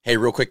Hey,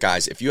 real quick,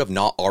 guys, if you have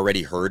not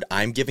already heard,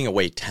 I'm giving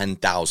away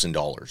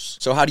 $10,000.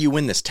 So how do you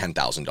win this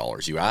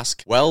 $10,000, you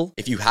ask? Well,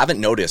 if you haven't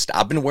noticed,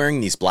 I've been wearing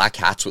these black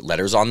hats with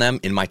letters on them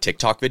in my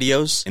TikTok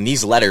videos, and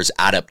these letters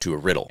add up to a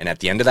riddle. And at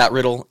the end of that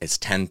riddle, it's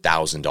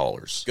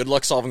 $10,000. Good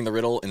luck solving the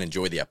riddle and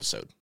enjoy the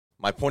episode.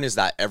 My point is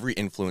that every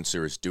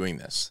influencer is doing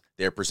this.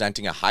 They're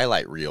presenting a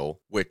highlight reel,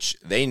 which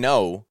they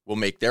know will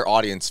make their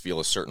audience feel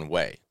a certain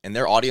way. And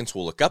their audience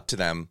will look up to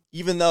them,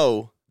 even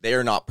though they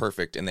are not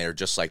perfect and they are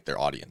just like their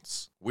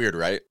audience. Weird,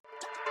 right?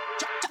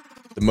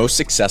 The most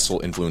successful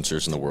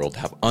influencers in the world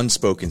have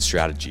unspoken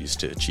strategies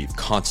to achieve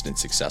constant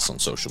success on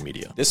social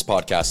media. This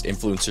podcast,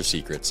 Influencer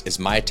Secrets, is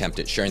my attempt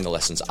at sharing the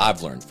lessons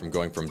I've learned from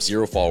going from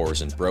 0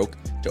 followers and broke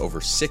to over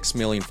 6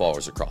 million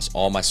followers across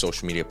all my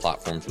social media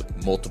platforms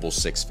with multiple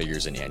 6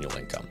 figures in annual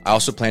income. I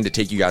also plan to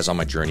take you guys on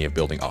my journey of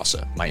building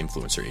Asa, my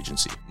influencer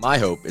agency. My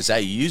hope is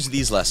that you use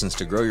these lessons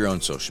to grow your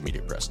own social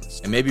media presence.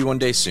 And maybe one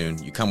day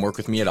soon, you come work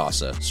with me at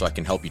Asa so I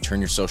can help you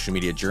turn your social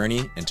media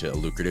journey into a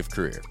lucrative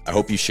career. I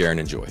hope you share and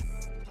enjoy.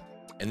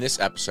 In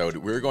this episode,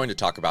 we're going to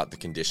talk about the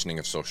conditioning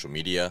of social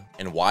media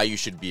and why you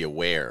should be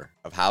aware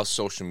of how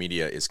social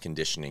media is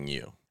conditioning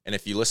you. And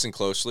if you listen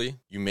closely,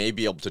 you may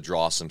be able to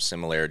draw some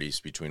similarities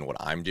between what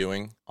I'm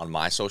doing on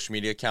my social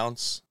media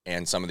accounts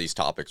and some of these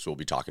topics we'll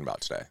be talking about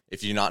today.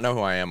 If you do not know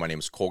who I am, my name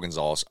is Cole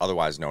Gonzalez,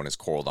 otherwise known as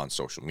Coral on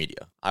social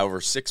media. I have over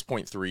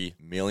 6.3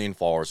 million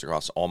followers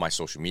across all my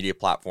social media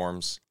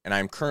platforms, and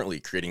I'm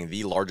currently creating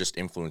the largest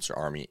influencer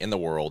army in the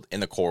world in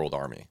the Coral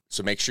Army.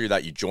 So make sure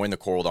that you join the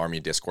Coral Army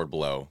Discord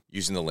below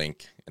using the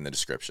link in the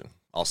description.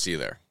 I'll see you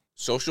there.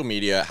 Social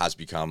media has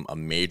become a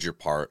major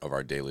part of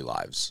our daily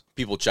lives.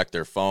 People check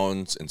their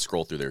phones and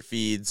scroll through their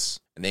feeds,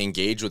 and they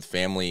engage with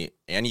family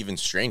and even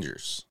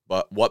strangers.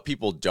 But what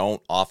people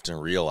don't often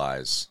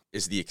realize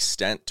is the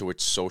extent to which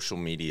social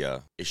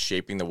media is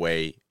shaping the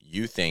way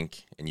you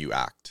think and you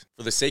act.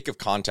 For the sake of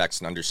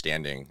context and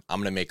understanding, I'm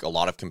going to make a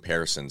lot of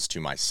comparisons to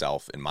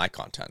myself in my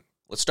content.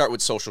 Let's start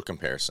with social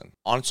comparison.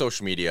 On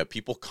social media,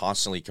 people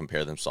constantly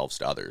compare themselves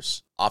to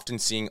others, often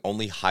seeing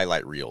only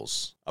highlight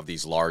reels of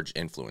these large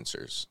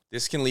influencers.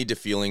 This can lead to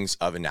feelings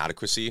of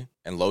inadequacy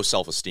and low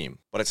self-esteem,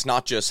 but it's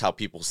not just how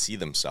people see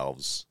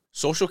themselves.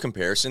 Social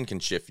comparison can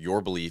shift your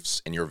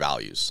beliefs and your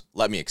values.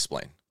 Let me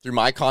explain. Through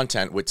my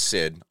content with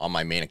Sid on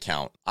my main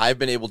account, I've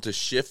been able to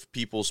shift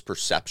people's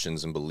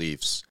perceptions and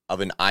beliefs of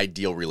an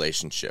ideal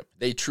relationship.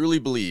 They truly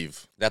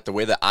believe that the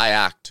way that I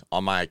act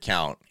on my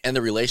account and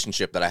the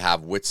relationship that I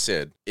have with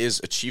Sid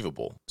is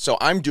achievable. So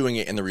I'm doing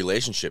it in the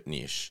relationship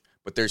niche,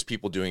 but there's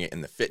people doing it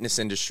in the fitness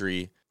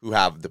industry who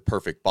have the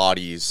perfect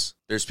bodies.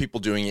 There's people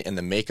doing it in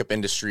the makeup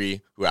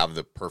industry who have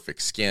the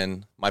perfect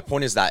skin. My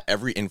point is that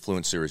every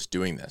influencer is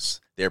doing this.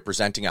 They're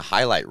presenting a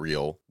highlight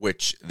reel,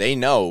 which they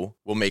know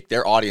will make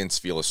their audience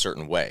feel a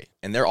certain way.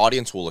 And their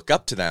audience will look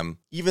up to them,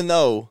 even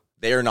though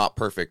they are not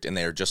perfect and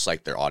they are just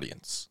like their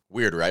audience.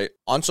 Weird, right?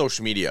 On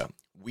social media,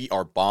 we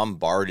are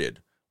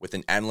bombarded with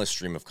an endless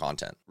stream of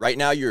content. Right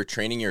now, you're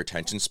training your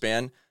attention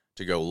span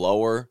to go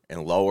lower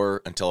and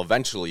lower until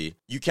eventually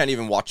you can't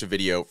even watch a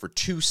video for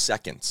 2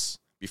 seconds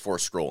before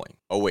scrolling.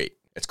 Oh wait,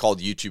 it's called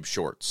YouTube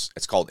Shorts.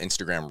 It's called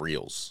Instagram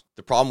Reels.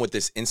 The problem with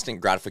this instant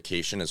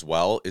gratification as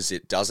well is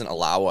it doesn't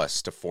allow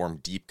us to form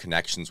deep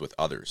connections with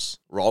others.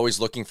 We're always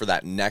looking for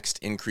that next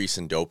increase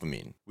in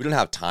dopamine. We don't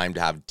have time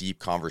to have deep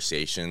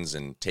conversations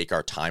and take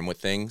our time with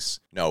things.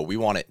 No, we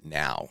want it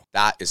now.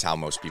 That is how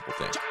most people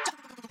think.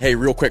 Hey,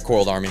 real quick,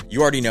 Coral Army.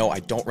 You already know I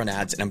don't run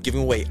ads, and I'm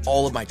giving away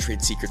all of my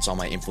trade secrets on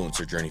my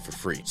influencer journey for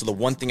free. So the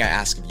one thing I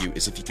ask of you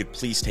is if you could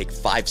please take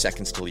 5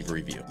 seconds to leave a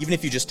review. Even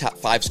if you just tap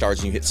 5 stars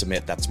and you hit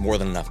submit, that's more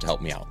than enough to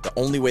help me out. The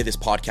only way this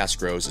podcast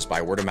grows is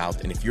by word of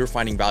mouth, and if you're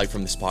finding value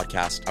from this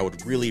podcast, I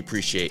would really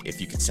appreciate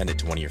if you could send it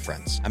to one of your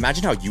friends.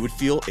 Imagine how you would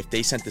feel if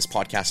they sent this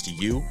podcast to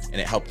you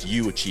and it helped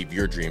you achieve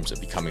your dreams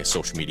of becoming a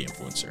social media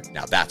influencer.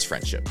 Now that's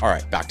friendship. All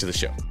right, back to the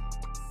show.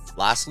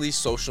 Lastly,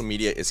 social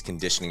media is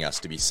conditioning us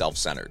to be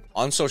self-centered.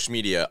 On social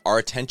media, our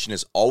attention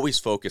is always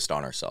focused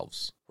on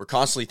ourselves. We're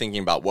constantly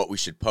thinking about what we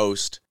should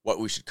post, what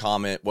we should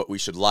comment, what we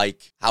should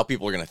like, how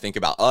people are going to think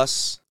about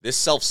us. This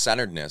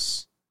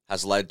self-centeredness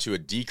has led to a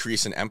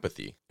decrease in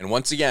empathy, and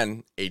once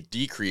again, a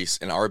decrease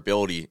in our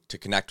ability to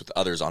connect with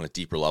others on a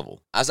deeper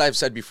level. As I've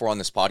said before on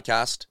this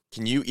podcast,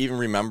 can you even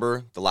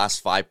remember the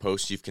last 5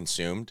 posts you've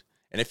consumed?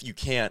 And if you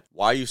can't,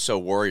 why are you so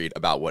worried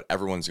about what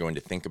everyone's going to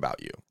think about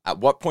you? At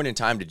what point in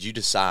time did you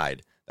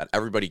decide that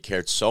everybody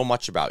cared so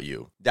much about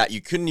you that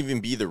you couldn't even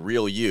be the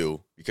real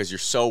you because you're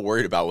so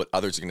worried about what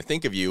others are going to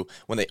think of you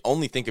when they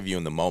only think of you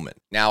in the moment?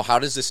 Now, how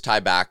does this tie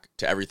back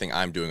to everything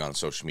I'm doing on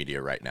social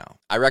media right now?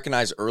 I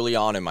recognized early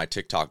on in my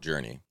TikTok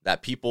journey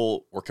that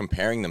people were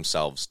comparing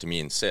themselves to me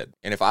and Sid.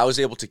 And if I was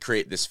able to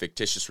create this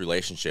fictitious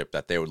relationship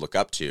that they would look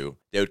up to,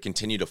 they would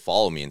continue to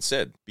follow me and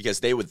Sid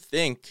because they would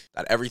think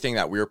that everything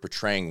that we were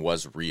portraying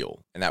was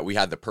real and that we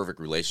had the perfect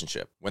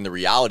relationship. When the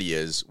reality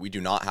is we do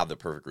not have the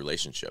perfect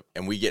relationship,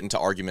 and we get into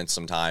arguments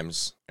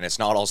sometimes and it's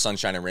not all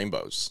sunshine and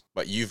rainbows.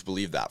 but you've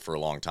believed that for a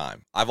long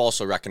time. I've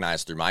also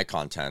recognized through my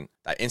content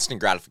that instant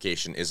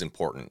gratification is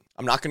important.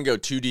 I'm not going to go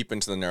too deep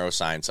into the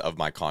neuroscience of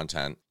my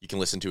content. You can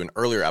listen to an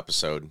earlier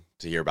episode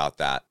to hear about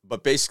that.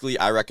 But basically,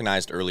 I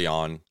recognized early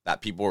on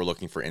that people were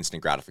looking for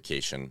instant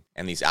gratification,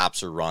 and these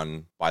apps are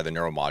run by the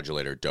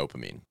neuromodulator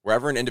dopamine.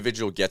 Wherever an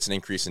individual gets an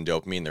increase in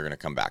dopamine, they're going to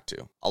come back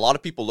to. A lot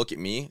of people look at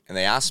me and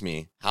they ask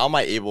me, how am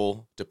I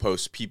able to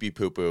post pee-pee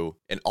poo-poo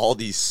and all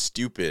these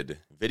stupid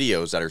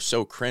videos that are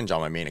so cringe on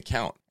my main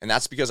account? And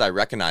that's because I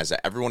recognize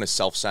that everyone is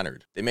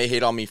self-centered. They may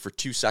hate on me for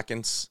 2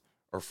 seconds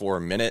or for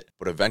a minute,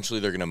 but eventually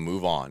they're going to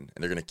move on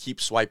and they're going to keep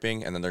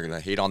swiping, and then they're going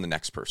to hate on the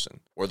next person,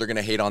 or they're going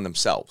to hate on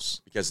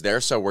themselves because they're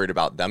so worried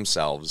about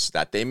themselves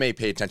that they may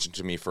pay attention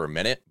to me for a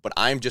minute, but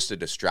I'm just a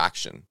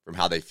distraction from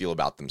how they feel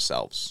about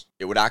themselves.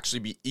 It would actually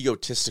be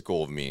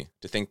egotistical of me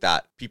to think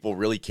that people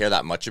really care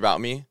that much about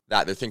me,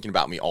 that they're thinking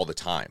about me all the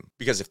time.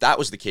 Because if that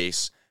was the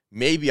case,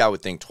 maybe I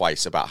would think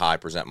twice about how I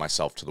present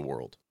myself to the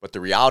world. But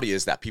the reality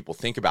is that people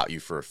think about you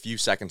for a few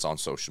seconds on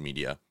social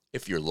media,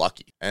 if you're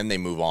lucky, and they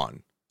move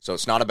on. So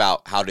it's not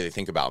about how do they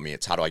think about me,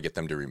 it's how do I get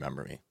them to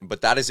remember me.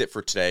 But that is it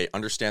for today.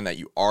 Understand that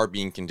you are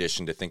being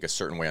conditioned to think a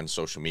certain way on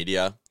social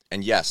media.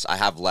 And yes, I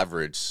have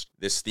leveraged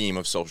this theme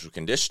of social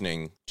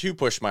conditioning to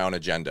push my own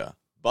agenda.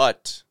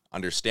 But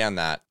understand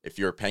that if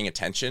you're paying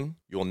attention,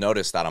 you'll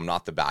notice that I'm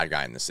not the bad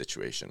guy in this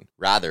situation.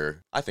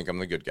 Rather, I think I'm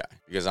the good guy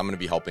because I'm going to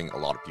be helping a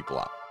lot of people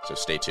out. So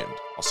stay tuned.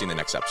 I'll see you in the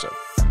next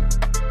episode.